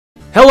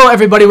Hello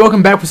everybody,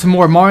 welcome back for some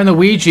more Mario &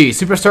 Luigi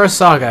Superstar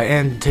Saga,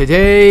 and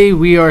today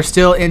we are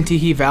still in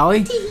Tee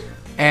Valley,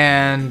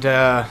 and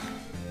yeah,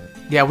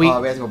 we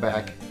have to go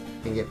back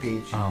and get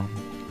Peach. Oh,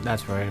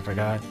 that's right, I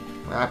forgot.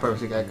 I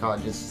purposely got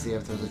caught just to see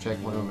if there's a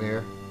checkpoint over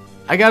here.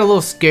 I got a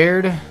little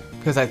scared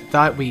because I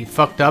thought we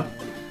fucked up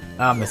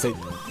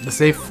the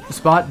safe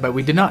spot, but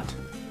we did not.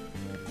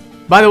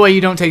 By the way, you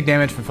don't take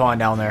damage from falling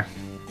down there.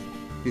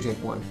 You take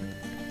one.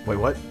 Wait,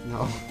 what?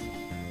 No.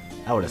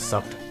 That would have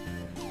sucked.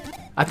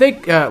 I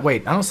think,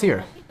 wait, I don't see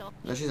her.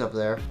 No, she's up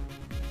there.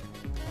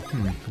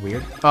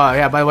 Weird. Oh,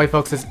 yeah, by the way,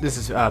 folks, this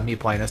is me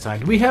playing this time.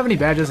 Do we have any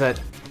badges that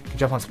can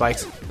jump on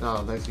spikes? No,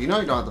 thanks. You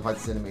know you don't have to fight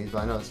the enemies,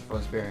 but I know it's for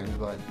experience,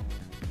 but...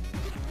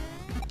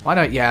 Why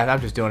not? Yeah,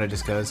 I'm just doing it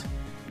just because.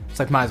 It's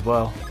like, might as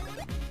well.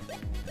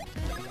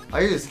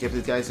 I usually skip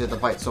these guys. You have to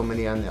fight so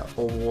many on the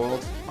whole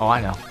world. Oh,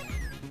 I know.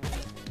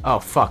 Oh,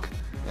 fuck.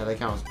 Yeah, they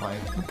count as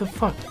spikes. What the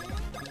fuck?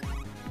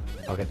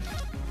 Okay.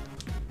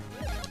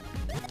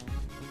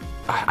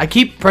 I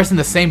keep pressing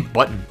the same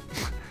button.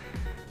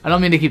 I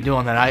don't mean to keep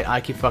doing that.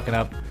 I keep fucking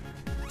up.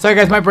 Sorry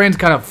guys, my brain's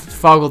kind of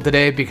foggled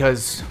today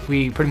because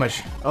we pretty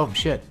much... Oh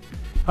shit.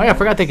 Oh yeah, I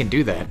forgot they can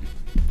do that.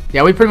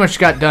 Yeah, we pretty much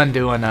got done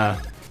doing what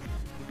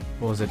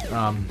was it?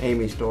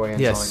 Amy's story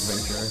and yes.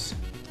 Sonic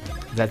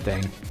Adventure. That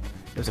thing.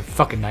 It was a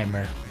fucking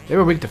nightmare. They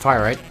were weak to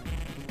fire, right?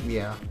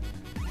 Yeah.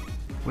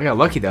 We got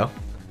lucky though.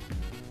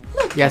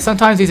 Yeah,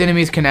 sometimes these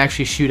enemies can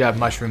actually shoot out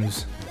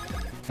mushrooms,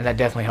 and that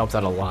definitely helps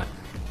out a lot.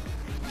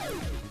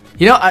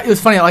 You know, it was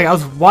funny, like, I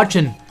was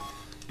watching,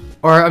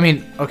 or, I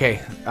mean,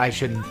 okay, I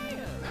shouldn't,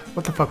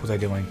 what the fuck was I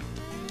doing?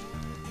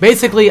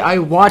 Basically, I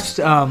watched,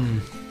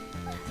 the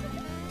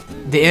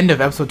end of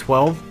episode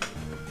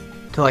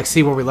 12 to, like,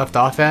 see where we left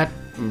off at,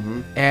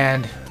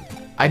 and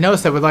I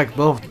noticed that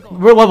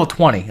we're level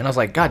 20, and I was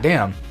like, god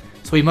damn,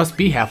 so we must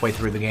be halfway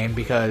through the game,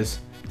 because,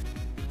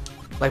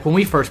 like, when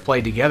we first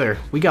played together,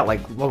 we got,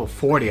 like, level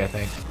 40, I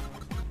think.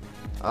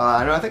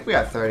 No, I think we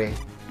got 30.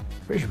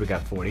 Pretty sure we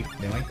got 40,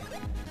 didn't we?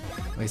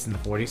 At least in the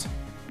 40s.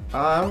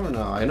 I don't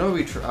know. I know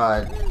we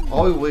tried.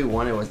 All we really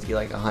wanted was to get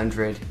like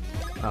 100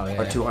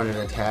 or 200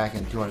 attack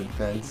and 200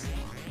 defense.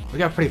 We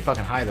got pretty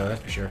fucking high though,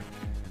 that's for sure.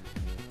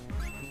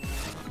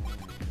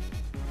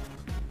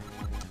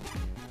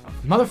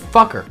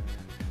 Motherfucker!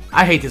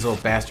 I hate these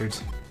little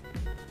bastards.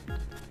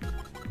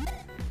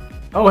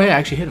 Oh hey, I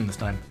actually hit him this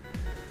time.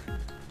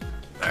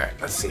 Alright,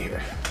 let's see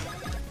here.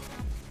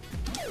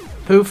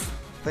 Poof.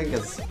 I think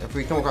it's, if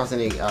we come across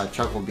any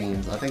chuckle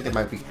beans, I think they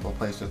might be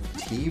replaced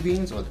with tea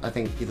beans, or I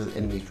think either the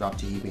enemies drop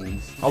tea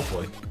beans.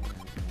 Hopefully.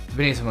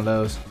 We need some of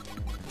those.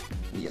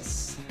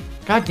 Yes.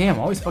 God damn,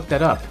 I always fuck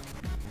that up.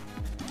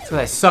 It's because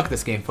I suck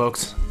this game,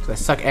 folks. Because I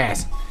suck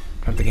ass.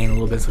 Turn up the game a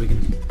little bit so we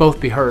can both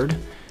be heard.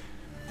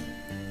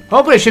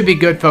 Hopefully it should be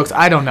good, folks.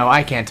 I don't know.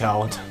 I can't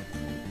tell. It's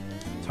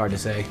hard to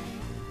say.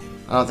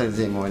 I don't think there's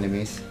any more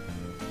enemies.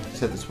 Just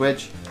hit the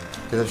switch.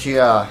 Because if she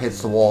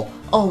hits the wall,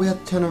 oh, we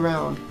have to turn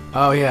around.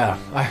 Oh yeah,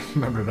 I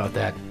remember about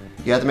that.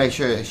 You have to make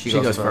sure she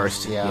goes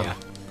first. Yeah.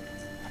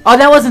 Oh,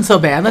 that wasn't so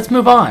bad. Let's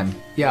move on.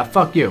 Yeah,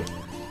 fuck you.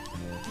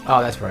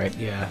 Oh, that's right.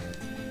 Yeah.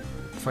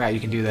 Forgot you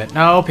can do that.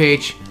 No,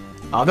 Peach.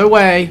 Other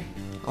way.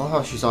 I love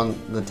how she's on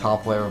the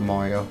top layer of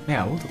Mario.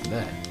 Yeah, we'll look at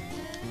that.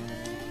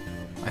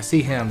 I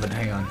see him, but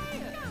hang on.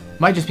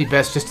 Might just be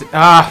best just to...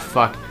 Ah,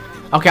 fuck.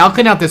 Okay, I'll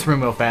clean out this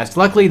room real fast.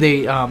 Luckily,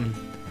 they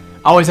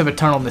always have a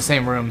tunnel in the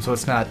same room, so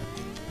it's not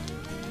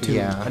too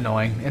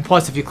annoying. And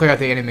plus, if you clear out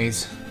the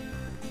enemies...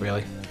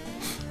 Really?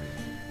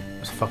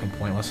 It's fucking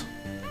pointless.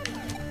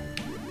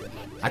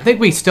 I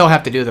think we still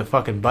have to do the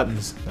fucking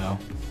buttons, though.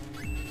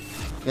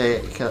 Yeah, I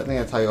think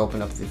that's how you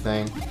open up the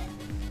thing.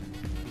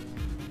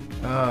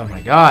 Oh my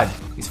god.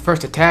 These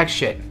first attack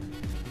shit.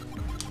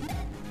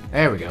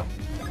 There we go.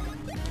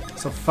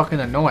 So fucking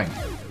annoying.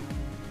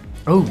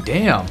 Oh,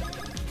 damn.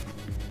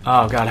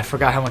 Oh god, I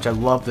forgot how much I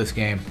love this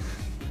game.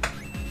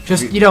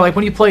 Just, you know, like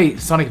when you play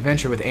Sonic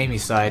Adventure with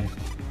Amy's side,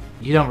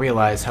 you don't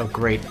realize how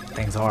great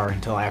things are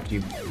until after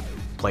you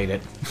played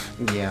it.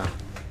 Yeah.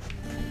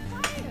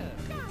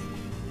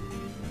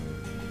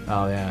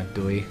 Oh yeah,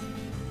 do we?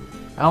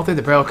 I don't think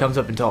the barrel comes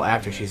up until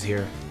after she's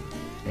here.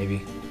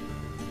 Maybe.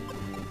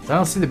 I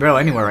don't see the barrel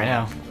anywhere right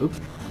now. Oop.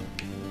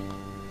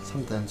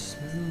 Something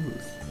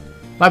smooth.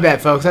 My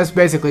bad, folks. That's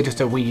basically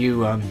just a Wii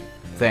U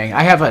thing.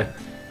 I have a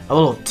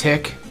little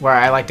tick where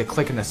I like to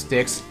click in the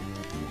sticks.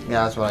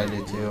 Yeah, that's what I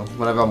do too.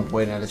 Whenever I'm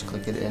waiting, I just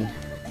click it in.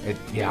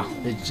 Yeah,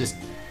 it's just...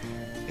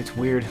 It's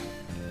weird.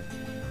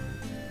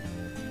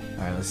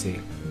 Alright, let's see.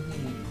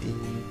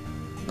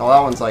 Oh, that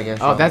one's like...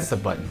 Oh, that's the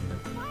button.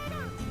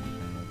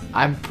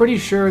 I'm pretty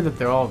sure that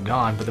they're all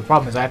gone, but the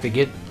problem is I have to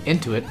get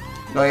into it.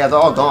 No, yeah, they're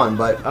all gone,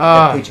 but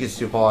if Peach gets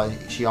too far,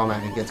 she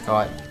automatically gets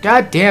caught.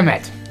 God damn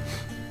it!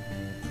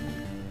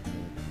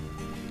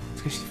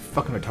 It's because she's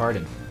fucking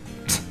retarded.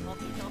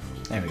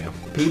 There we go.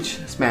 Peach,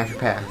 smash or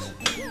pass?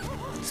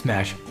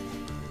 Smash.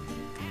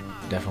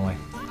 Definitely.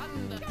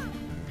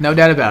 No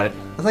doubt about it.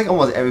 It's like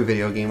almost every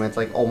video game, it's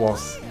like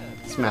almost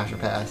smash or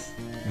pass.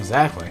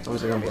 Exactly. It's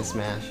always gonna be a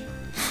smash.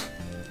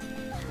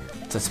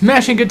 It's a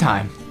smashing good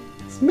time.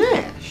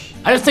 Smash!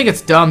 I just think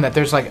it's dumb that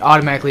there's like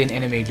automatically an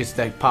enemy just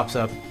that pops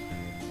up.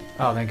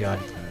 Oh, thank God.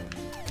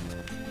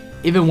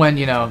 Even when,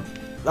 you know,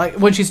 like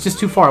when she's just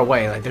too far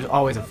away, like there's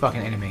always a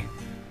fucking enemy.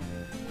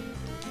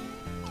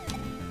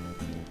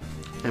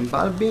 And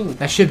bada bing.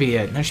 That should be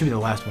it. That should be the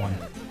last one.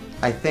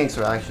 I think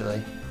so,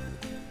 actually.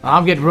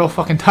 I'm getting real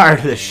fucking tired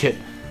of this shit.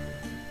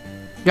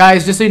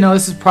 Guys, just so you know,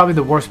 this is probably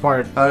the worst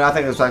part. Oh, I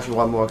think there's actually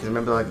one more, because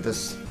remember, like,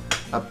 this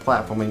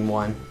platforming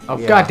one. Oh,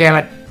 yeah. God damn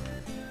it.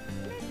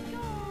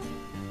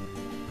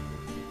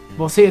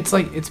 Well, see, it's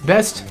like, it's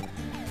best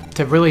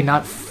to really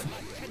not...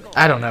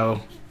 I don't know.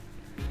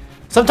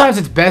 Sometimes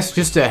it's best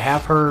just to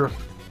have her...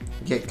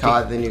 Get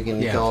caught, then you can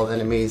kill all the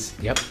enemies.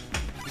 Yep.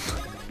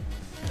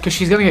 Because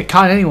she's gonna get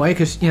caught anyway,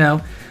 because, you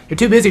know, you're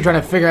too busy trying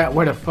to figure out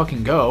where to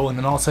fucking go, and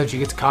then all of a sudden she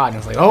gets caught, and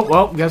it's like, oh,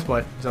 well, guess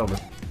what? It's over.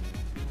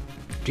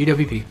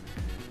 GWP.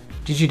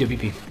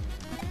 GGWP.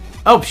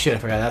 Oh, shit, I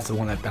forgot. That's the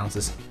one that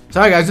bounces.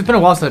 Sorry, guys. It's been a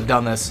while since I've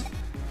done this.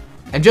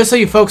 And just so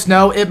you folks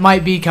know, it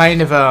might be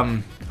kind of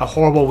a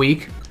horrible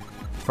week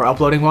for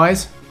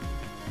uploading-wise,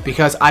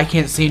 because I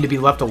can't seem to be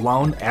left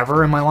alone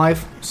ever in my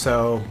life,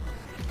 so,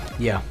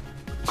 yeah.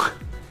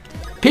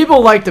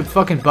 People like to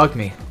fucking bug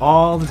me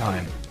all the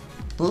time.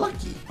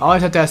 Lucky.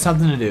 Always have to have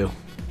something to do.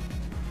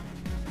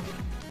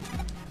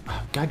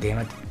 Oh, God damn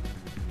it.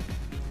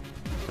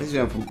 He's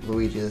going for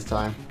Luigi this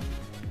time.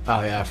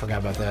 Oh yeah, I forgot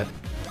about that.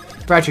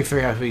 Brad should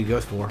figure out who he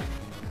goes for.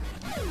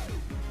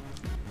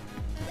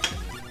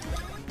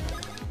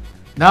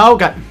 No,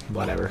 God,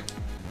 whatever.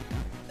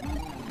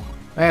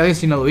 Hey, at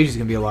least you know Luigi's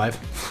gonna be alive.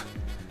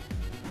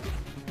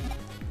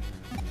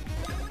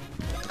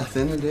 At the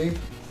end of the day,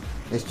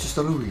 it's just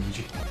a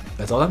Luigi.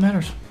 That's all that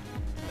matters.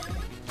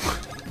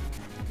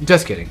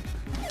 Just kidding.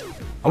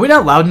 Are we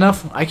not loud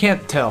enough? I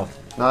can't tell.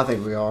 No, I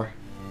think we are.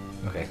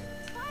 Okay.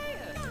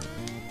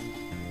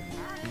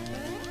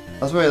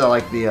 That's why I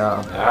like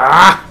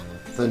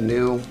the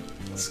new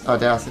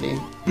Audacity.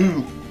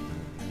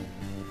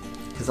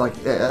 Because like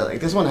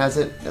this one has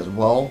it as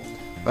well,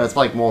 but it's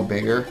like more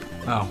bigger.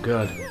 Oh,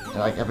 good. And,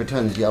 like if it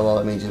turns yellow,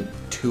 it means it's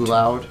too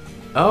loud.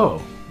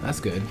 Oh, that's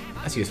good.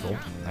 That's useful,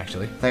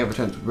 actually. I think if it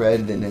turns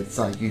red, then it's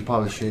like you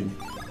probably should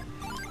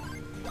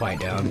quiet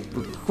down.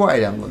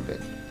 Quiet down a little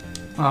bit.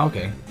 Oh,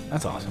 okay.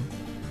 That's awesome.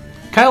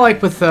 Kind of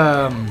like with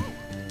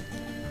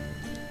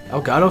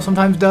Elgato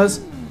sometimes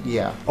does.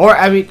 Yeah. Or,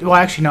 I mean, well,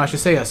 actually, no, I should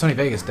say Sony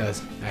Vegas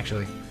does,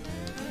 actually.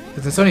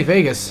 Because in Sony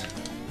Vegas,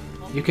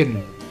 you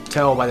can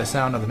tell by the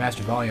sound of the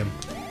master volume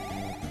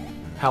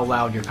how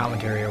loud your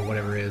commentary or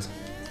whatever is.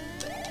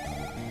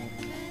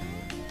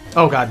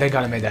 Oh god, thank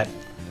god I made that.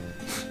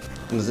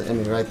 There's an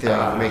enemy right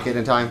there. Make it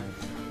in time.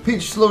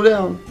 Peach, slow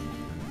down.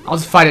 I'll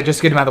just fight it just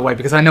to get him out of the way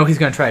because I know he's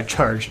going to try to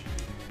charge.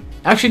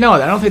 Actually, no,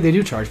 I don't think they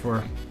do charge for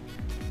her.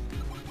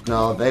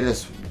 No, they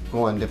just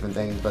go on different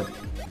things, but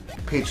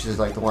Peach is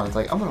like the one that's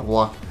like, I'm gonna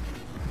walk.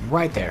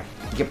 Right there.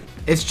 Yep.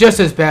 It's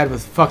just as bad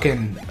with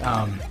fucking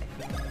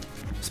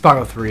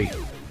Spyro 3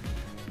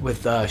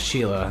 with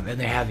Sheila, and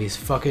they have these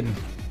fucking...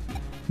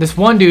 This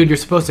one dude you're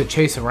supposed to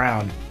chase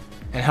around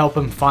and help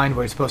him find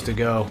where he's supposed to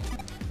go.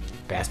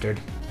 Bastard.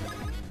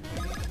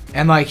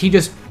 And like,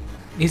 he's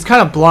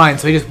kind of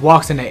blind, so he just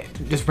walks into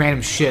just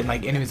random shit, and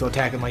like, enemies will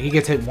attack him. Like, he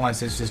gets hit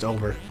once, it's just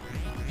over.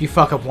 If you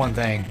fuck up one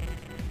thing,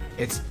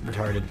 it's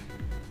retarded.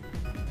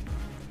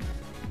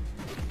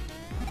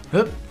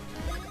 Oop.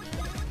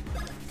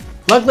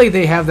 Luckily,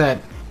 they have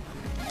that,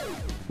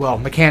 well,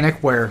 mechanic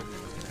where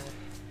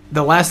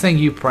the last thing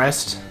you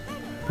pressed,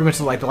 pretty much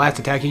like the last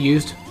attack you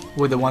used,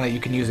 with the one that you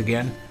can use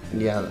again.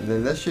 Yeah,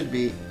 then this should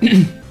be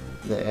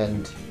the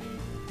end.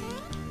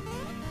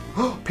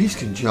 Oh, Peach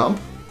can jump?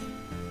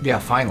 Yeah,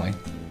 finally.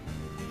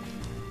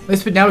 At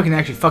least now we can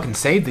actually fucking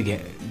save the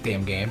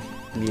damn game.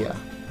 Yeah.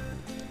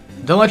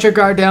 Don't let your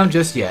guard down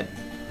just yet.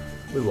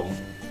 We won't.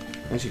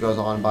 And she goes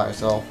on by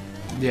herself.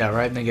 Yeah,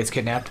 right? And then gets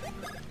kidnapped.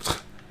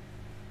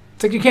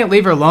 It's like you can't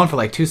leave her alone for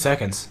like 2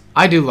 seconds.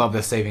 I do love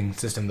this saving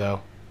system,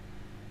 though.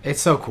 It's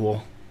so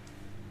cool.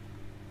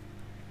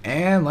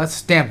 And let's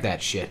stamp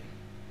that shit.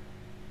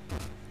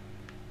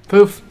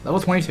 Poof. Level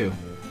 22.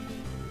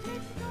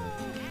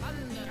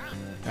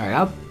 Alright,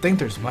 I don't think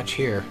there's much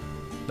here.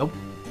 Nope.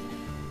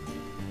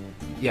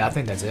 Yeah, I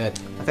think that's it.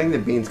 I think the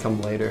beans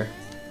come later.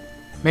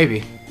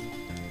 Maybe.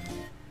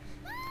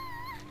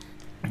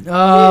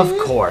 Of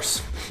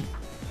course.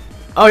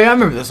 Oh yeah, I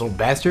remember this little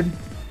bastard.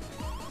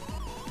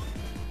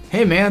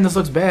 Hey man, this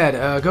looks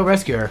bad. Go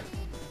rescue her.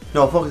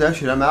 No, fuck that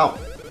shit, I'm out.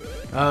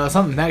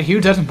 Something that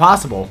huge, that's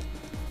impossible.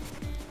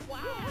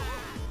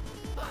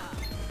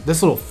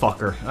 This little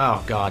fucker.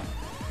 Oh god.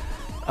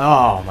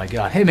 Oh my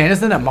god. Hey man,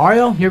 isn't that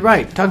Mario? You're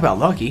right. Talk about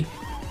lucky.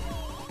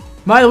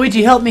 My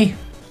Luigi, help me.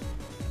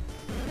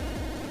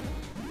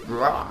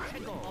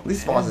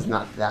 This boss is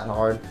not that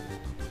hard.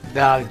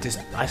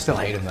 I still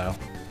hate him though.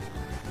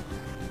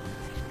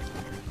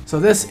 So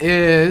this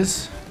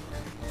is...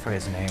 I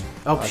forget his name.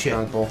 Oh shit.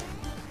 Uncle.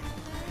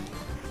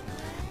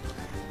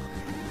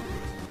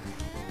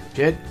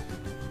 Shit.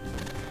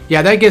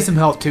 Yeah, that gives him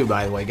health too,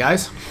 by the way,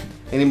 guys.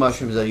 Any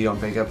mushrooms that you don't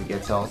pick up, it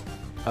gets health.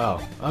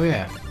 Oh. Oh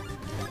yeah.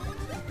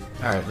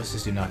 Alright, let's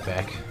just do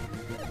knockback.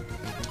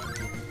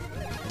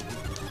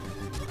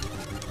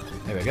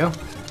 There we go.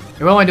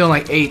 We're only doing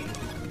like 8,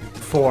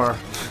 4.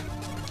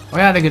 We're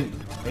not gonna...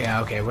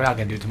 Yeah, okay, we're not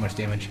gonna do too much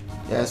damage.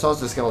 Yeah, it starts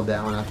to scale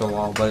down after a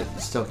while, but it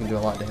still can do a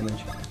lot of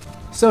damage.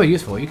 So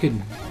useful. You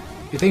can...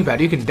 If you think about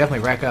it, you can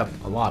definitely rack up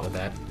a lot with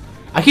that.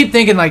 I keep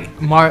thinking like...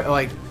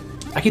 I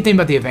keep thinking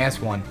about the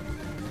advanced one.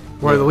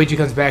 Where Luigi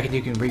comes back and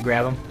you can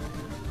re-grab him.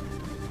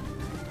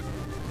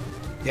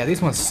 Yeah,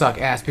 these ones suck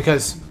ass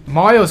because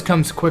Mario's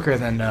comes quicker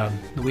than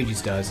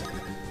Luigi's does.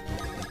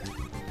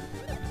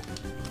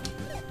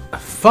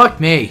 Fuck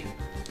me.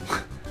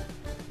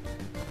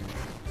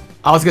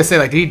 I was gonna say,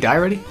 like, did he die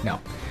already?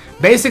 No.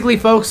 Basically,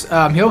 folks,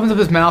 he opens up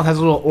his mouth, has a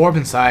little orb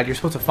inside. You're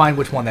supposed to find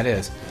which one that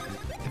is.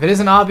 If it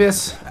isn't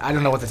obvious, I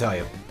don't know what to tell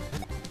you.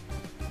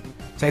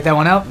 Take that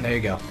one out, and there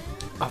you go.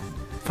 Oh,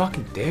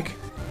 fucking dick.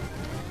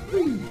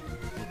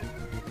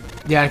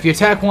 Yeah, if you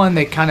attack one,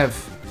 they kind of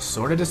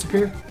sort of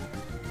disappear.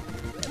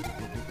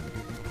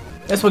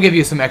 This will give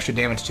you some extra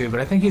damage too, but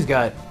I think he's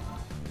got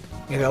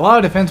either a lot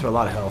of defense or a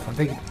lot of health. I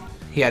think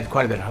he had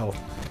quite a bit of health.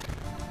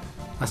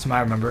 Last time I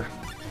remember.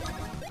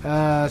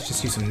 Let's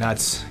just use some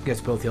nuts. Get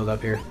us both healed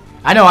up here.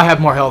 I know I have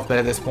more health, but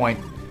at this point,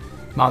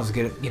 might as well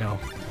get it, you know,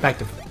 back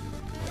to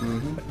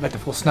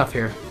full snuff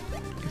here.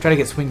 Try to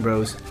get Swing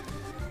Bros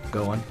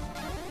going.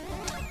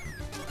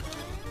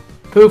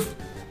 Poof.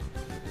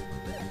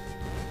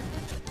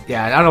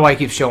 Yeah, I don't know why he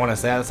keeps showing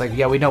us that. It's like,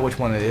 yeah, we know which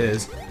one it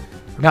is.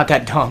 We're not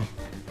that dumb.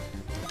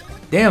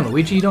 Damn,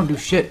 Luigi, you don't do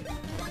shit.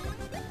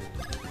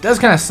 It does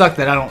kind of suck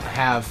that I don't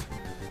have...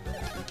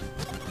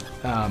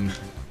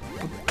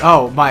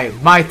 Oh,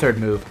 my third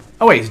move.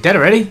 Oh wait, he's dead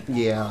already?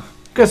 Yeah.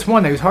 Could have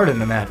sworn that he was harder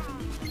than that.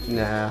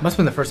 Nah. Must have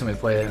been the first time we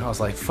played it, and I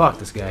was like, fuck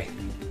this guy.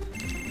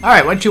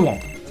 Alright, what you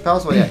want? It's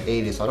possibly at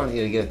 80, so I don't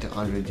need to get it to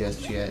 100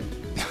 just yet.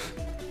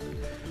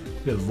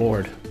 Good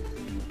lord.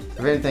 If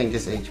anything,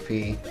 just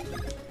HP.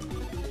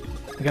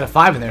 I got a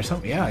 5 in there,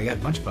 so yeah, I got a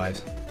bunch of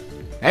 5s.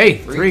 Hey,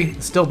 3.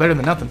 It's still better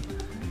than nothing.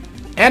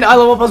 And I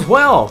level up as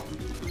well!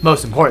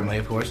 Most importantly,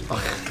 of course.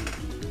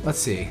 Let's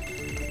see.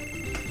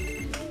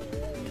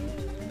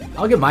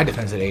 I'll get my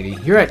defense at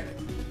 80. You're at,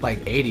 like,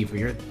 80 for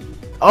your...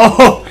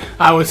 Oh!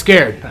 I was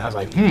scared. I was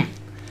like,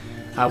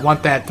 I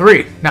want that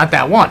 3, not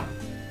that 1.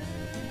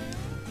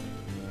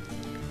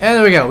 And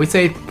there we go. We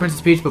say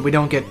Princess Peach, but we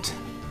don't get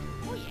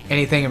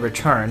anything in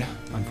return,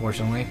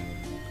 unfortunately.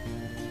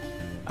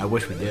 I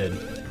wish we did.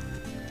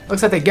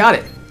 Looks like they got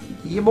it.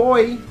 Yeah,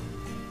 boy!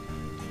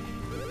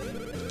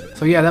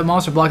 So yeah, that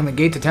monster blocking the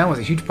gate to town was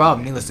a huge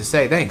problem, needless to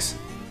say. Thanks.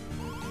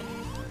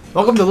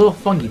 Welcome to Little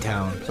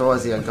Fungitown. So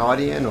is he a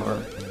guardian, or...?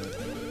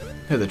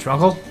 Who, the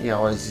Trunkle? Yeah,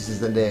 or is he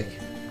just a dick?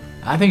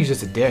 I think he's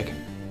just a dick.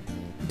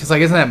 Because,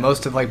 like, isn't that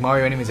most of, like,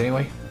 Mario enemies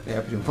anyway?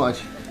 Yeah, pretty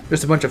much.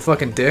 Just a bunch of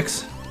fucking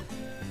dicks.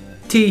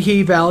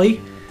 Tee-hee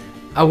Valley.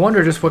 I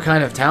wonder just what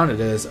kind of town it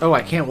is. Oh,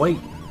 I can't wait.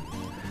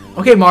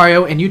 Okay,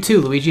 Mario, and you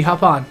too, Luigi,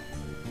 hop on.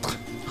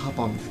 Hop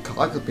on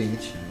the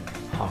beach.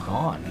 Hop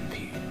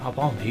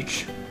on,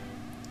 Peach.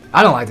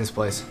 I don't like this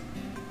place.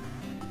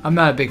 I'm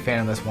not a big fan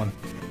of this one.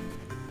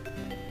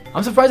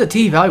 I'm surprised that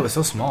Tee-hee Valley was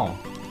so small.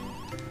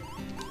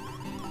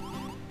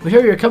 We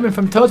hear you're coming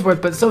from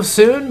Toadsworth, but so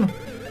soon?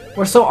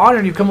 We're so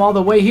honored you've come all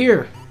the way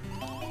here.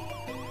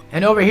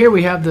 And over here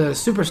we have the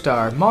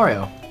superstar,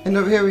 Mario. And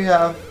over here we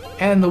have...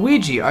 And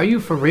Luigi, are you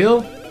for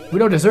real? We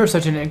don't deserve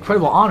such an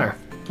incredible honor.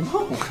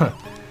 No.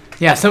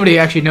 Yeah, somebody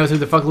actually knows who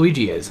the fuck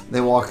Luigi is.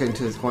 They walk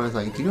into his corner and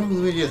like, do you know who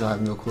Luigi is? I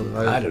have no clue.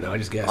 I don't know, I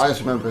just guessed. I just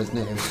remember his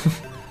name.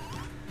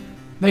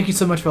 Thank you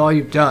so much for all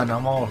you've done.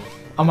 I'm all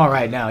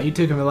right now. You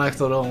two can relax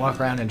a little and walk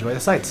around and enjoy the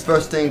sights.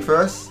 First thing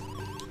first.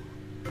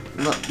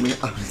 Let me...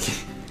 I'm just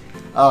kidding.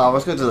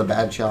 Let's go to the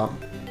bad shop.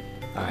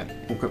 Alright.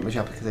 Equip my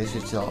shop because they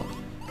should sell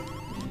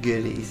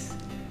goodies.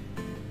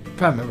 I'm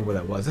trying to remember where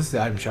that was. This is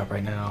the item shop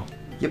right now.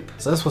 Yep.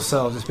 So this will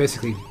sell just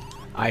basically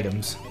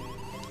items.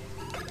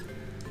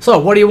 So,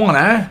 what do you want,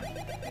 eh?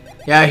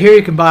 Yeah, here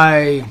you can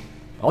buy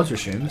Ultra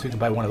Shrooms. We can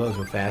buy one of those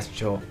real fast and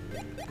show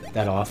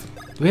that off.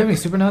 Do we have any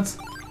Super Nuts?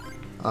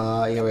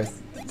 Yeah, we have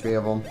 3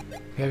 of them. Do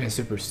we have any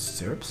Super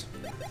Syrups?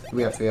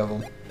 We have 3 of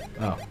them.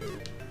 Oh.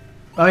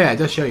 Oh yeah, it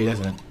does show you,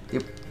 doesn't it?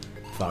 Yep.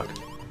 Fuck.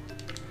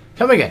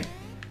 Come again.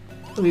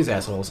 Look at these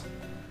assholes.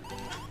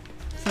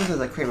 Sounds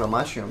like cream of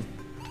mushroom.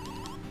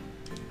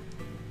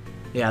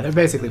 Yeah, they're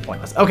basically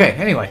pointless. Okay,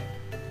 anyway.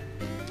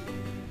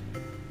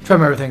 Try to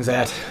remember things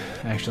at,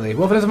 actually.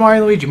 Well, if it is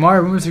Mario and Luigi,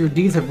 Mario, rumors of your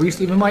deeds have reached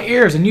even my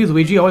ears, and you,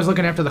 Luigi, always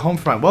looking after the home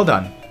front. Well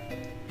done.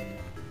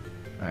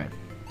 Alright.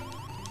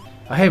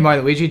 Hey, Mario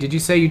and Luigi, did you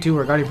say you two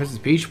were guarding Princess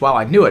Peach? Wow,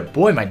 I knew it.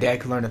 Boy, my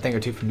dad could learn a thing or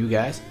two from you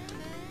guys.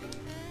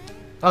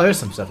 Oh, there's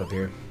some stuff up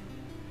here.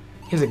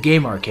 Here's a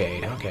game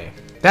arcade. Okay.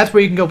 That's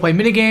where you can go play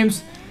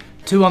minigames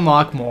to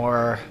unlock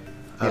more...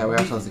 Yeah, we are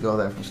supposed to go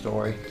there for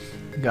story.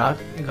 You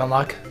can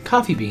unlock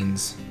coffee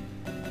beans.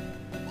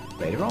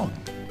 Later on.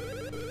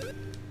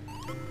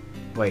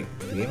 Wait,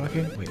 the game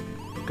arcade? Wait,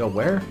 go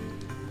where?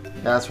 Yeah,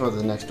 that's where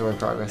the next story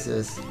progress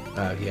is.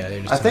 Yeah,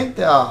 they're just... I think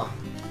the... all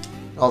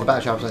the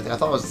bad shops right there. I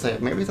thought it was the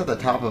same. Maybe it's at the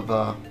top of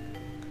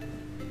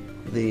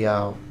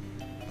the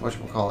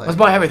whatchamacallit. Let's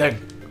buy everything.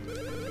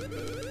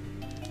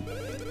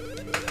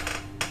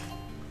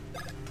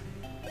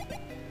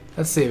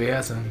 Let's see, we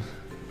have some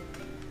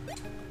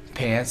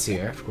pants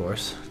here, of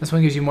course. This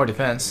one gives you more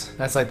defense.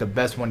 That's like the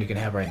best one you can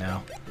have right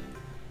now.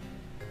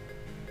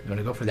 You want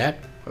to go for that?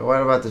 But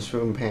what about the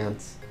shroom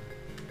pants?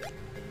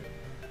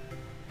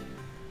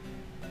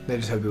 They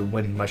just help you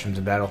win mushrooms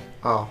in battle.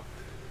 Oh.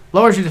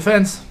 Lowers your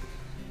defense.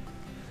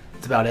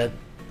 That's about it.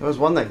 There was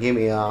one that gave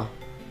me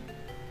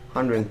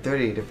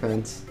 130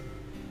 defense.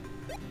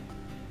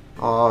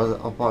 Oh,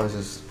 I was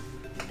just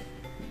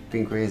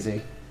being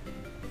crazy.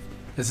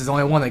 This is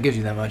only one that gives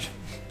you that much.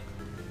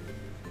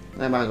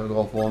 I might as well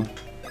go for him.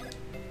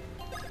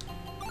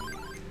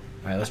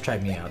 Alright, let's try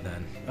me out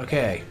then.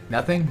 Okay,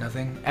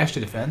 nothing. Extra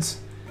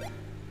defense.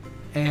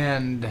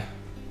 And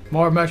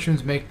more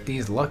mushrooms make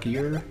these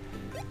luckier.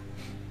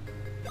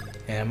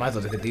 And I might as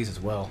well look at these as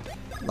well.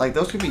 Like,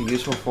 those could be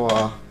useful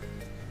for,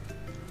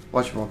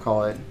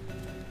 whatchamacallit.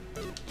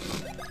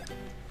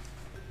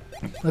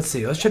 Let's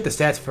see, let's check the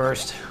stats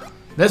first.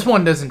 This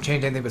one doesn't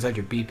change anything besides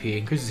your BP.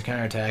 Increases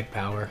counterattack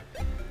power.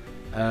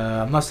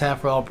 Must have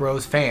for all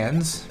bros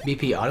fans.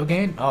 BP auto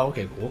gain? Oh,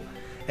 okay, cool.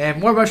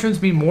 And more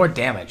mushrooms mean more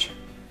damage.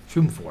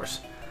 Shroom force.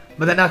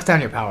 But that knocks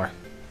down your power.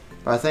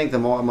 But I think the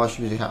more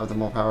mushrooms you have, the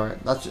more power.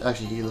 That's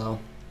actually you, though.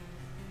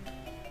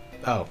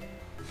 Oh.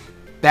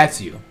 That's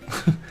you.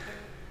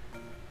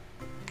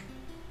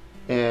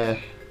 Yeah.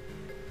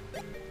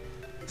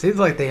 Seems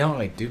like they don't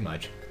really do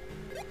much.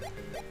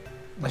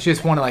 Unless you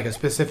just want like a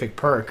specific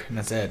perk, and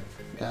that's it.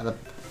 Yeah,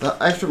 the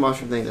extra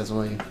mushroom thing doesn't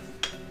really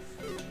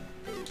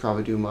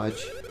probably do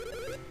much.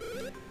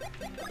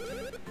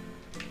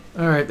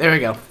 Alright, there we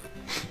go.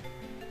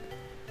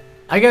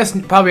 I guess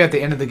probably at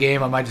the end of the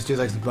game I might just do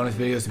like some bonus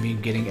videos of me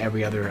getting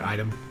every other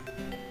item.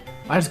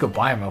 I just go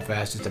buy them real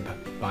fast just to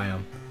buy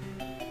them.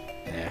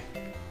 Yeah.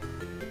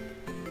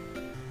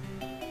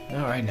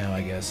 Alright now,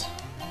 I guess.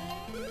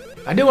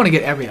 I do want to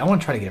get I want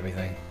to try to get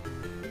everything.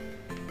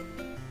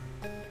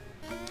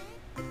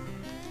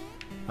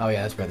 Oh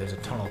yeah, that's right, there's a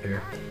tunnel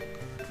here.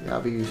 Yeah,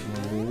 that'll be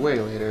useful way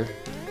later.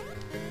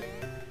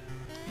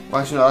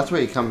 Well, actually, no, that's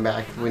where you come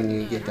back when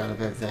you get done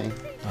with everything.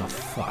 Oh,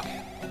 fuck.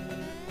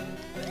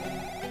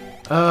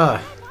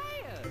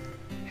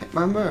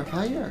 Remember,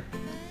 higher.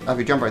 If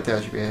you jump right there,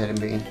 it should be a hidden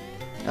bean.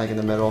 Like in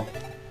the middle.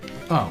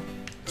 Oh,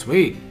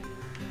 sweet.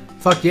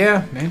 Fuck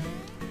yeah, man.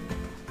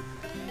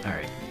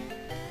 Alright.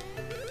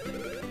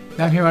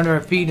 Down here under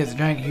our feet is a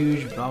giant,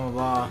 huge, blah, blah,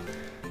 blah.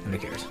 Nobody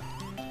cares.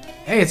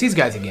 Hey, it's these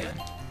guys again.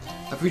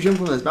 If we jump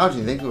on this mountain,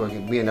 you think we're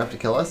going to be enough to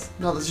kill us?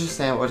 No, let's just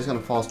stand. We're just going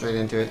to fall straight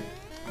into it.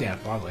 Yeah,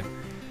 probably.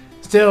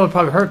 Still, it would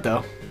probably hurt,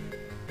 though.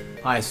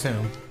 I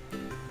assume.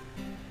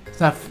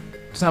 It's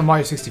not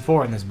Mario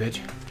 64 in this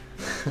bitch.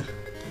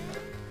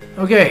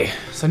 Okay,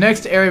 so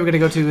next area we're going to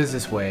go to is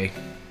this way.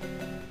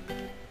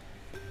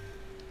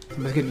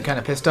 Somebody's getting kind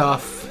of pissed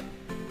off.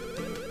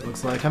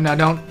 Looks like. Come now,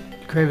 don't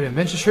crave an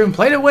adventure shroom.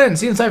 Play to win.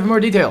 See inside for more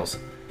details.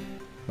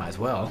 Might as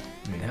well.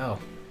 I mean, hell.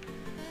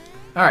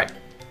 Alright.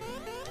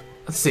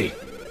 Let's see.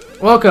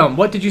 Welcome.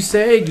 What did you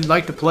say? You'd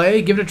like to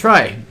play? Give it a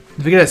try.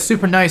 If you get a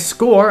super nice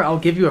score, I'll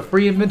give you a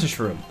free adventure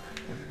shroom.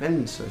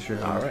 Adventure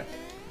shroom. Alright.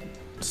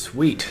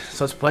 Sweet.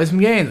 So let's play some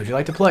games. Would you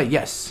like to play?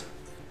 Yes.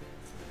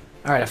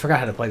 Alright, I forgot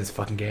how to play this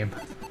fucking game.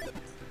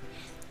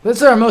 This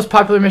is our most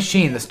popular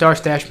machine, the Star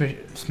Stash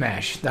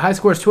Smash. The high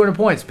score is 200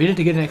 points. Beat it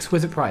to get an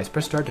exquisite prize.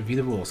 Press start to view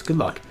the rules. Good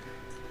luck.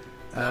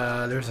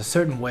 There's a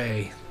certain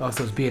way. Oh,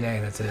 so it's B and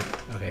A, that's it.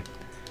 Okay.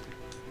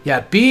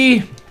 Yeah,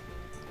 B,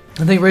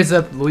 I think raises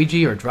up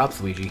Luigi or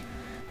drops Luigi.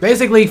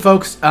 Basically,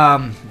 folks,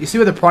 you see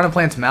where the Piranha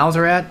Plant's mouths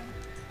are at?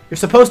 You're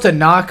supposed to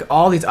knock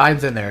all these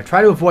items in there.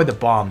 Try to avoid the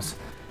bombs.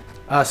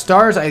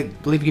 Stars, I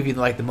believe, give you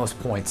like the most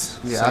points.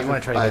 Yeah, so you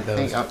want to try to get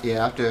those.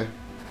 After...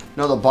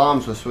 No, the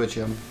bombs will switch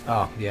them.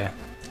 Oh, yeah.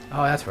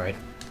 Oh, that's right.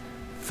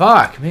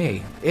 Fuck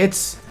me.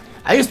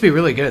 I used to be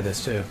really good at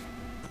this, too.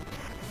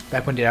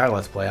 Back when we did our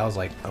Let's Play, I was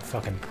like a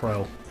fucking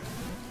pro.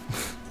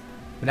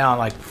 But now I'm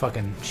like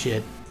fucking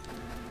shit.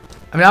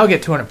 I mean, I'll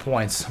get 200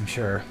 points, I'm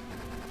sure.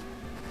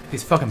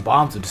 These fucking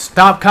bombs would just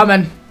stop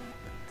coming.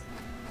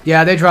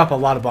 Yeah, they drop a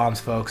lot of bombs,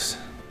 folks.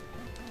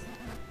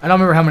 I don't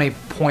remember how many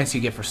points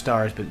you get for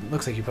stars, but it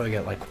looks like you probably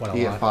get like quite a lot.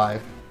 You get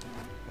 5.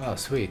 Oh,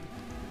 sweet.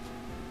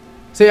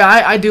 So yeah,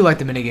 I do like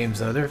the mini games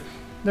though.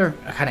 They're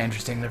kind of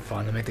interesting. They're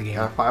fun to make the game.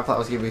 Yeah, Firefly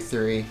was giving me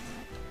 3,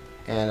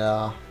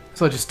 and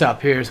So I'll just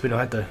stop here so we don't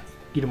have to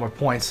get more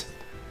points.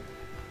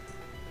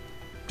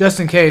 Just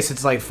in case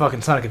it's like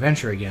fucking Sonic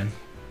Adventure again.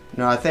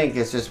 No, I think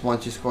it's just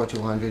once you score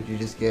 200, you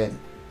just get.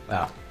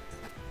 Oh.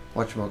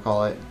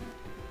 Whatchamacallit.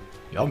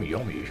 Yummy,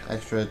 yummy.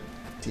 Extra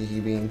tiki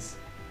beans.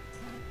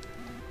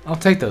 I'll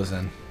take those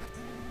then.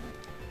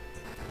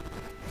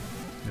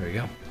 There we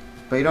go.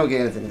 But you don't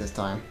get anything this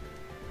time.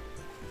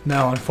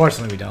 No,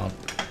 unfortunately we don't.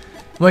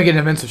 We only get an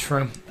invincible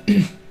shroom.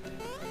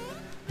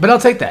 But I'll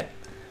take that.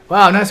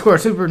 Wow, nice score.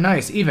 Super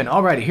nice. Even.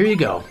 Alrighty, here you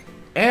go.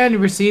 And you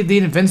received the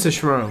invincible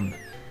shroom.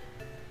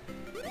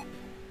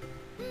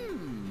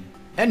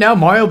 And now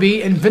Mario will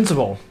be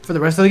invincible for the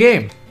rest of the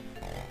game.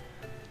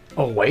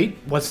 Oh wait,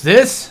 what's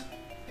this?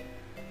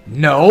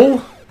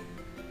 No.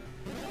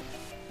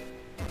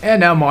 And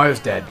now Mario's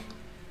dead.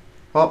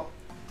 Well,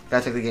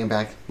 gotta take the game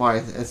back.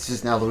 Mario, it's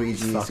just now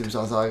Luigi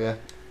Superstar Saga.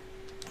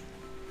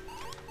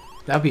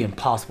 That'd be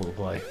impossible to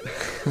play.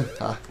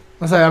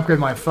 Unless I upgrade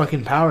my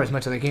fucking power as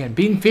much as I can.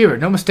 Being fevered,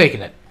 no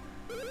mistaking it.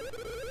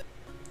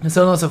 This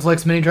illness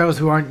afflicts many travelers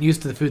who aren't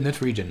used to the food in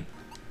this region.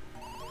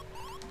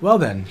 Well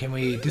then, can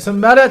we do something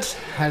about it?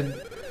 Had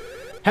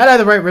I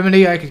the right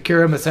remedy, I could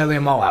cure him, but sadly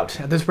I'm all out.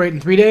 At this rate, in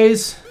 3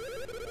 days,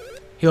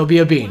 he'll be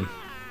a bean.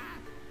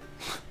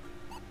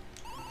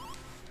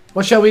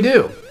 What shall we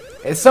do?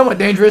 It's somewhat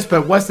dangerous,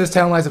 but west this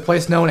town lies a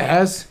place known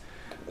as...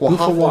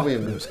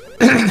 Ruins.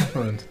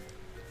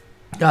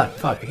 God,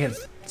 fuck, I can't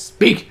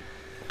speak.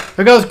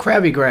 There goes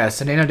Krabby Grass,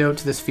 an antidote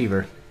to this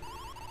fever.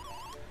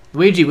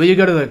 Luigi, will you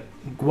go to the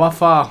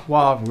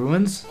Guafawa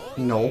ruins?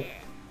 No.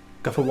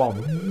 Guafawa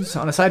ruins?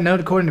 On a side note,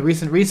 according to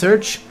recent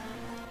research...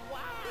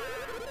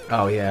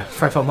 Oh yeah,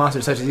 frightful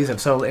monsters such as these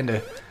have settled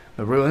into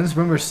the ruins.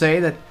 Rumors say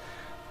that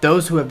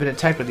those who have been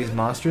attacked by these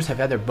monsters have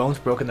had their bones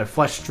broken, their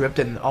flesh stripped,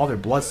 and all their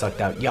blood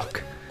sucked out.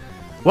 Yuck.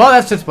 Well,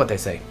 that's just what they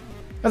say.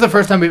 That's the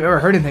first time we've ever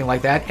heard anything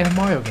like that in a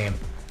Mario game.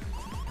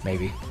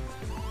 Maybe.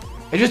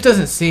 It just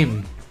doesn't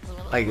seem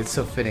like it's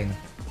so fitting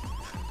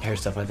to hear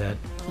stuff like that.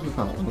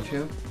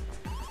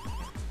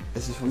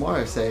 This is for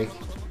Mario's sake.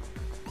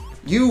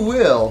 You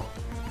will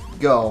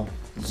go.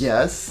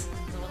 Yes.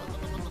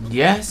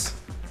 Yes?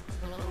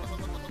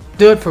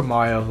 Do it for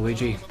Mario,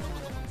 Luigi.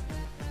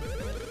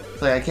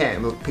 It's like I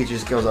can't, but Peach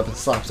just goes up and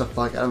slaps the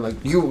fuck out. I'm like,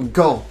 you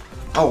go.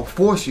 I will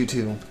force you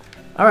to.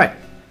 Alright.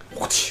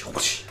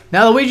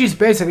 Now Luigi's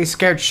basically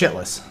scared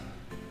shitless.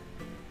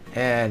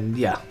 And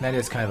yeah, that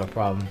is kind of a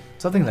problem.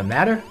 Something the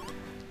matter?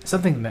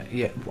 Something,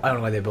 yeah, I don't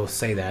know why they both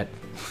say that.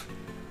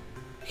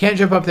 Can't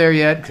jump up there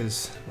yet,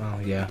 because,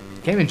 well, yeah.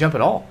 Can't even jump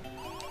at all.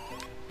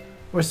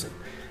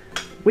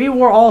 We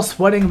were all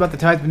sweating about the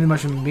tides between the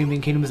Mushroom and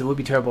Bean Kingdoms. It would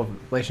be terrible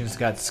if relations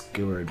got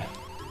skewered.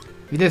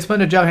 You did a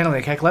splendid job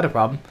handling the Cackletta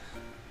problem.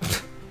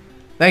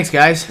 Thanks,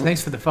 guys.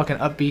 Thanks for the fucking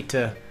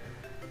upbeat,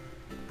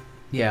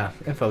 yeah,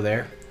 info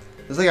there.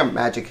 There's like a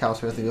magic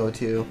house we have to go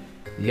to.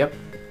 Yep.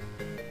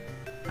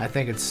 I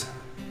think it's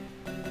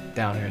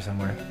down here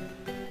somewhere.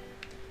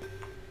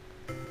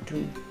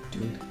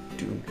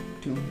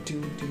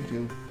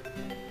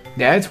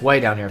 Yeah, it's way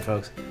down here,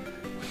 folks.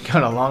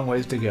 Got a long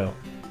ways to go.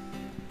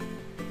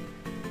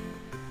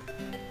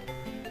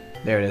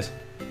 There it is.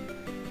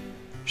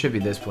 Should be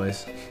this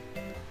place.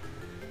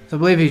 So I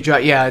believe he's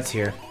yeah, it's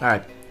here.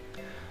 Alright.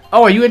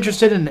 Oh, are you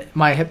interested in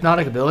my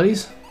hypnotic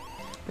abilities?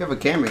 We have a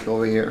Kamek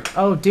over here.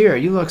 Oh dear,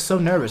 you look so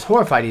nervous.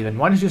 Horrified even.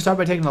 Why don't you start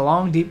by taking a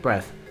long, deep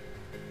breath?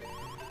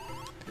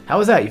 How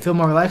was that? You feel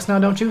more relaxed now,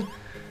 don't you?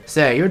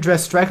 Say, you're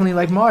dressed strikingly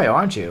like Mario,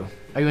 aren't you?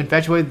 Are you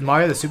infatuated with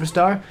Mario the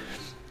Superstar?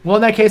 Well,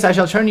 in that case, I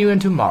shall turn you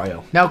into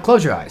Mario. Now,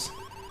 close your eyes.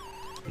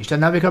 You shall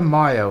now become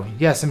Mario.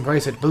 Yes,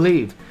 embrace it.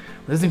 Believe.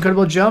 With this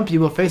incredible jump, you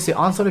will face the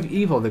onslaught of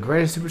evil. The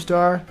greatest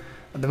superstar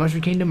of the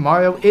Mushroom Kingdom,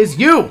 Mario, is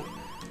you!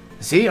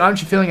 See,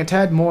 aren't you feeling a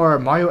tad more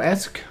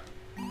Mario-esque?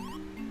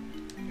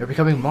 You're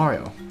becoming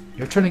Mario.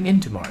 You're turning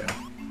into Mario.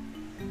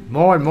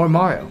 More and more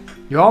Mario.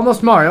 You're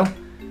almost Mario.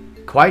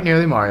 Quite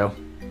nearly Mario.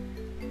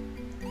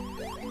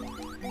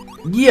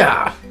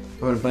 Yeah!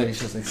 What if he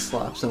just like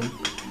slaps him?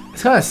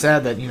 It's kind of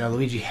sad that, you know,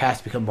 Luigi has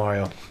to become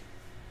Mario.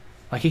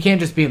 Like, he can't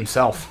just be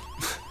himself.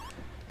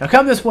 Now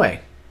come this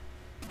way.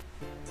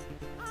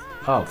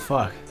 Oh,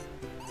 fuck.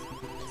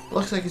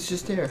 Looks like it's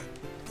just there.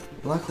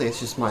 Luckily, it's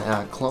just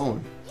my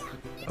clone.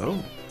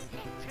 Oh.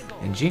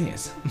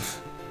 Ingenious.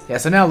 Yeah,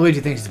 so now Luigi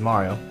thinks he's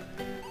Mario.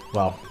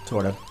 Well,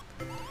 sort of.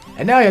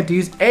 And now you have to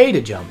use A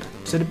to jump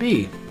instead of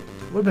B.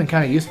 Would have been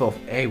kind of useful if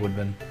A would have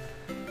been,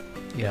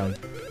 you know,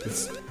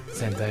 it's the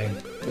same thing.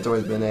 It's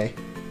always been A.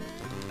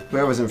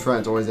 Whoever's in front,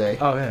 it's always A.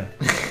 Oh,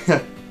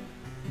 yeah.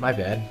 My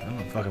bad. I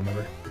don't fucking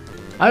remember.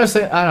 I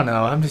don't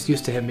know. I'm just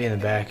used to him being in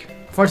the back.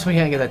 Unfortunately, we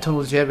can't get that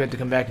total jet. We have to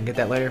come back and get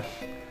that later.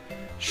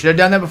 Should have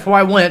done that before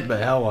I went,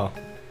 but hell well.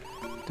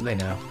 Do they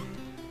know?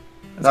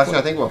 Actually,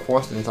 I think we're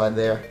forced inside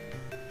there.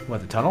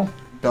 What, the tunnel?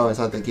 No,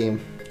 inside the game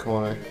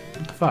corner.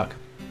 What the fuck?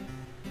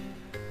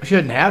 We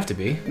shouldn't have to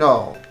be.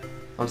 No,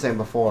 I'm saying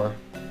before.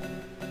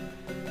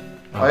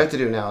 Oh. All I have to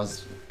do now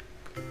is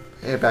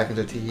head back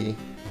into Tiki.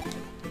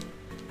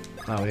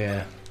 Oh,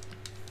 yeah.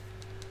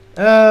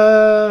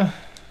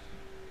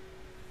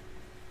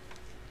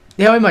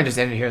 Yeah, we might just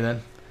end it here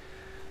then.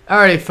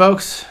 Alrighty,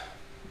 folks.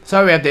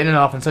 Sorry we have to end it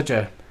off on such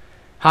a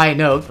high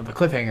note of a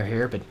cliffhanger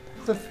here, but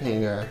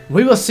Cliffhanger.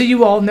 we will see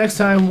you all next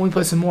time when we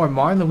play some more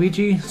Mario &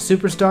 Luigi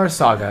Superstar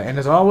Saga. And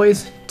as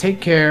always,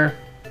 take care,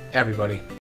 everybody.